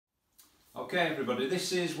Okay everybody,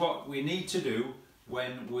 this is what we need to do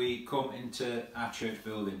when we come into our church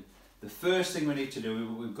building. The first thing we need to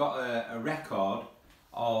do, we've got a record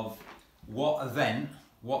of what event,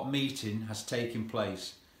 what meeting has taken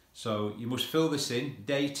place. So you must fill this in,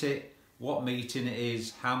 date it, what meeting it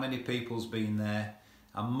is, how many people's been there,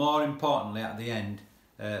 and more importantly at the end,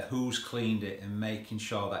 who's cleaned it and making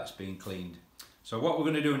sure that's been cleaned. So what we're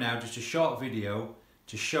going to do now, just a short video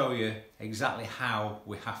to show you exactly how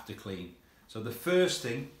we have to clean. So the first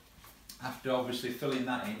thing, after obviously filling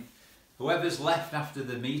that in, whoever's left after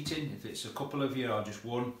the meeting, if it's a couple of you or just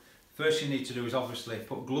one, first you need to do is obviously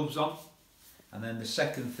put gloves on, and then the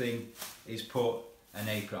second thing is put an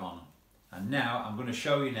apron on. And now I'm going to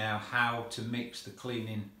show you now how to mix the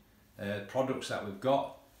cleaning products that we've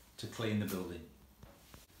got to clean the building.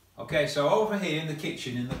 Okay, so over here in the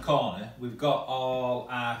kitchen in the corner we've got all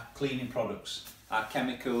our cleaning products, our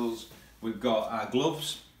chemicals, we've got our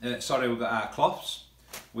gloves, we've got our cloths,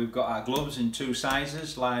 we've got our gloves in two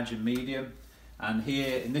sizes, large and medium, and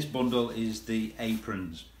here in this bundle is the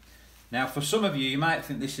aprons. Now for some of you, you might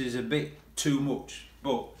think this is a bit too much,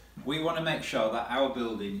 but we want to make sure that our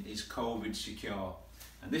building is COVID secure,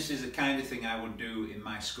 and this is the kind of thing I would do in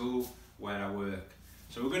my school where I work.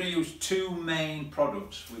 So we're going to use two main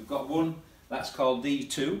products. We've got one that's called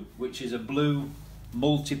D2, which is a blue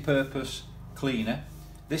multi-purpose cleaner.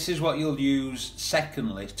 This is what you'll use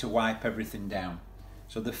secondly to wipe everything down.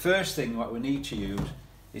 So the first thing what we need to use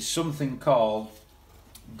is something called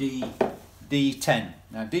D10.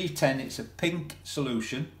 Now D10, it's a pink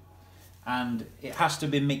solution and it has to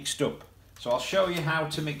be mixed up. So I'll show you how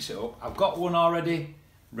to mix it up. I've got one already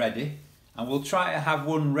ready, and we'll try to have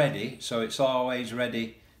one ready so it's always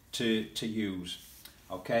ready to use.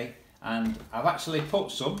 Okay, and I've actually put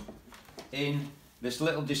some in this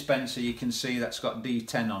little dispenser you can see that's got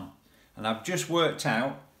D10 on, and I've just worked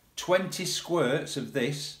out 20 squirts of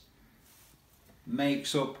this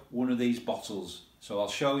makes up one of these bottles. So I'll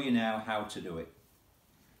show you now how to do it.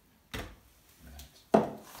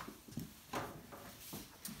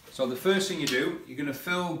 So the first thing you do, you're going to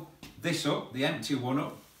fill this up, the empty one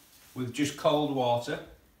up, with just cold water.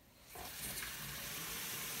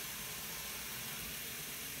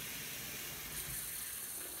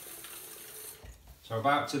 So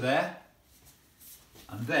about to there,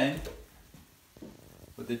 and then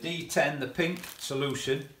with the D10, the pink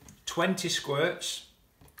solution, 20 squirts,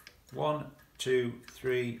 1, 2,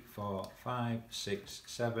 3, 4, 5, 6,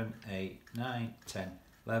 7, 8, 9, 10,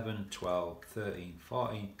 11, 12, 13,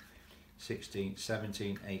 14, 16,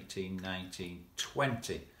 17, 18, 19,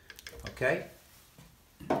 20. Okay.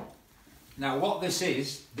 Now what this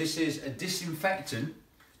is a disinfectant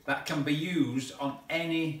that can be used on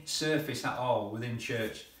any surface at all within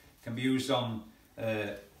church. It can be used on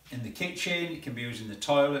in the kitchen, it can be used in the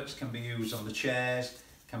toilets, can be used on the chairs,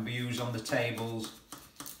 can be used on the tables.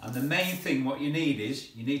 And the main thing what you need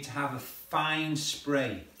is, you need to have a fine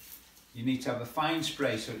spray. You need to have a fine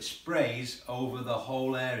spray so it sprays over the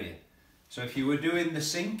whole area. So if you were doing the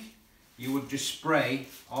sink, you would just spray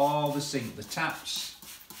all the sink, the taps,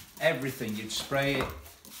 everything, you'd spray it.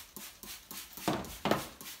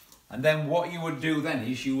 And then what you would do then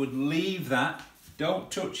is you would leave that, don't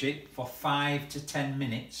touch it, for 5 to 10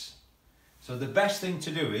 minutes. So the best thing to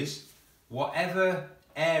do is, whatever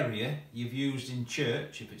area you've used in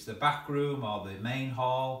church, if it's the back room or the main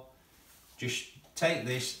hall, just take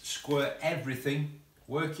this, squirt everything,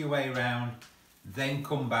 work your way around, then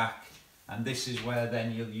come back, and this is where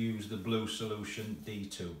then you'll use the blue solution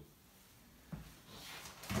D2.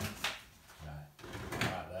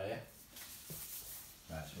 Right there,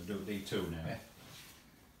 yeah? Right, so we'll do D2 now, yeah?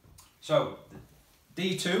 So,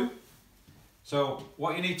 D2, so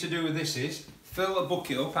what you need to do with this is, fill a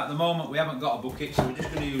bucket up. At the moment we haven't got a bucket, so we're just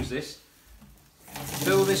going to use this.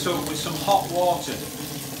 Fill this up with some hot water.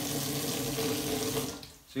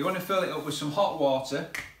 So you want to fill it up with some hot water,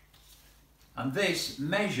 and this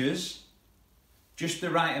measures just the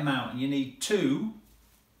right amount, and you need 2,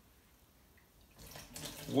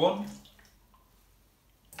 1,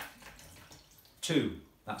 2.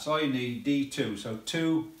 That's all you need, D2. So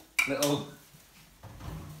 2 little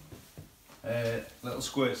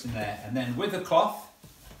squirts in there, and then with the cloth,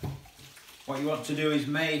 what you want to do is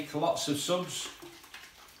make lots of subs.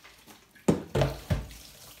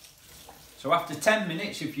 So after 10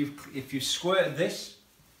 minutes, if you've squirted this,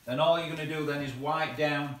 then all you're going to do then is wipe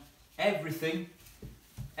down everything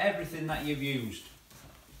that you've used.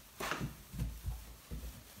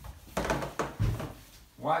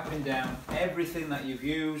 Wiping down everything that you've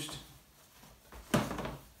used.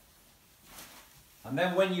 And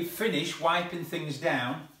then when you finish wiping things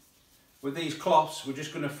down, with these cloths, we're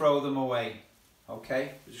just going to throw them away.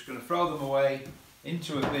 Okay, we're just going to throw them away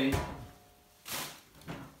into a bin,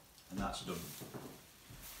 and that's done.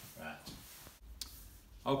 Right.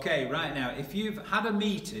 Okay, right now, if you've had a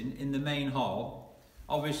meeting in the main hall,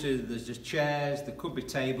 obviously there's just chairs, there could be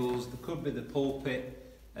tables, there could be the pulpit,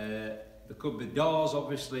 there could be doors,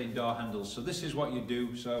 obviously, and door handles. So this is what you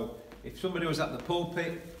do. So if somebody was at the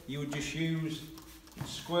pulpit, you would just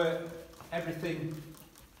squirt everything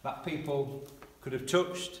that people could have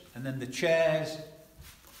touched, and then the chairs,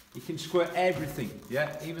 you can squirt everything,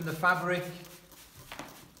 yeah, even the fabric.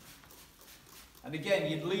 And again,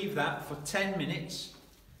 you'd leave that for 10 minutes,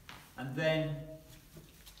 and then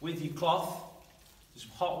with your cloth, some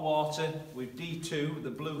hot water with D2, the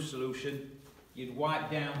blue solution, you'd wipe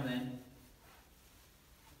down then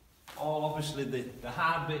all, obviously, the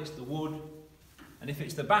hard bits, the wood. And if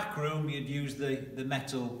it's the back room, you'd use the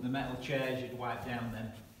metal chairs, you'd wipe down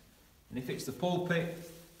them. And if it's the pulpit,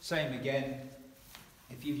 same again.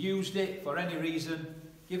 If you've used it for any reason,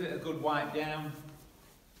 give it a good wipe down.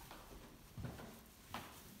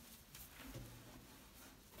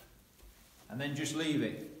 And then just leave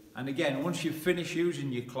it. And again, once you've finished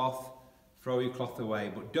using your cloth, throw your cloth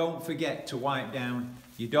away. But don't forget to wipe down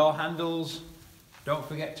your door handles. Don't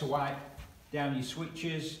forget to wipe down your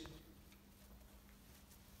switches.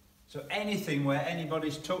 So anything where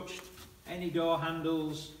anybody's touched, any door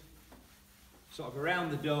handles, sort of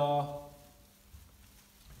around the door,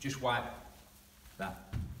 just wipe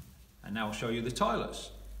that. And now I'll show you the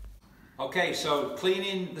toilets. Okay, so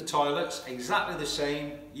cleaning the toilets, exactly the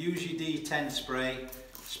same. Use your D10 spray.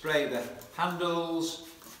 Spray the handles,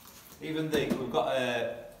 even we've got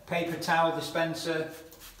a paper towel dispenser.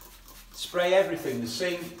 Spray everything, the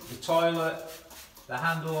sink, the toilet, the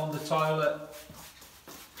handle on the toilet.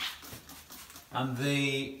 And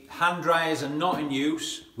the hand dryers are not in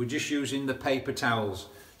use, we're just using the paper towels.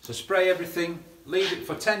 So spray everything, leave it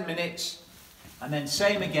for 10 minutes, and then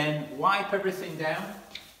same again, wipe everything down.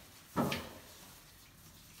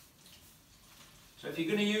 So if you're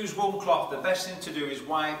going to use one cloth, the best thing to do is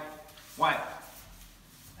wipe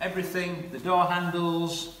everything, the door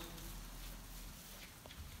handles,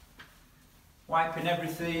 wiping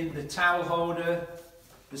everything, the towel holder,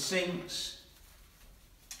 the sinks.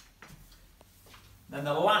 Then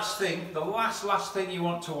the last thing, the last thing you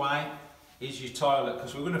want to wipe is your toilet,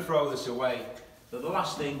 because we're going to throw this away. So the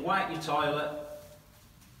last thing, wipe your toilet.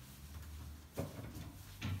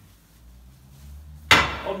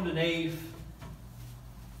 Underneath.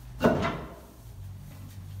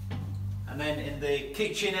 And then in the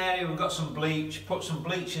kitchen area we've got some bleach, put some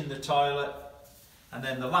bleach in the toilet, and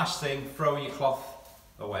then the last thing, throw your cloth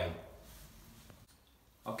away.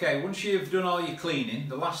 Okay, once you've done all your cleaning,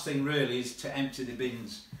 the last thing really is to empty the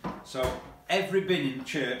bins. So every bin in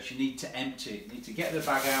church you need to empty. You need to get the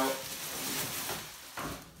bag out,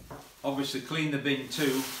 obviously clean the bin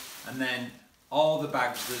too, and then all the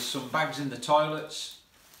bags, there's some bags in the toilets,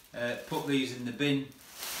 put these in the bin,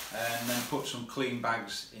 and then put some clean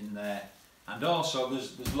bags in there. And also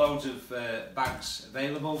there's loads of bags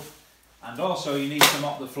available, and also you need to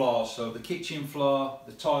mop the floors, so the kitchen floor,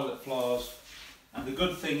 the toilet floors. And the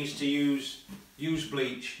good thing is to use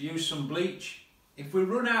bleach. Use some bleach. If we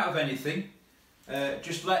run out of anything,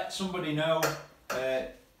 just let somebody know, the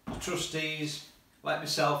trustees, let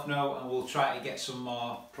myself know, and we'll try to get some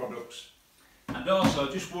more products. And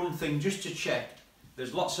also, just one thing, just to check,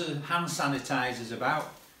 there's lots of hand sanitizers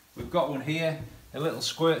about. We've got one here, a little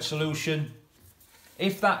squirt solution.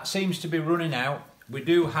 If that seems to be running out, we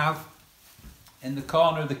do have, in the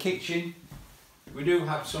corner of the kitchen, we do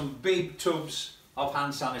have some big tubs of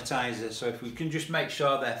hand sanitizer, so if we can just make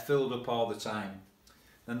sure they're filled up all the time.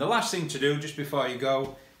 Then the last thing to do just before you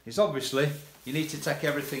go is, obviously you need to take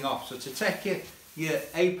everything off. So to take your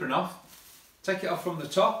apron off, take it off from the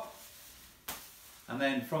top, and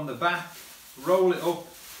then from the back roll it up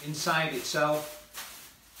inside itself.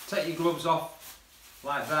 Take your gloves off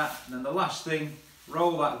like that, and then the last thing,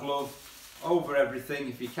 roll that glove over everything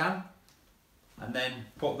if you can, and then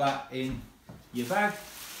put that in your bag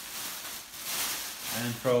and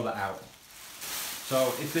then throw that out.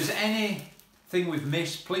 So if there's anything we've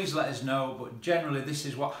missed, please let us know, but generally this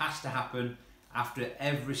is what has to happen after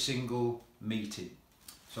every single meeting.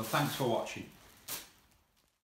 So thanks for watching.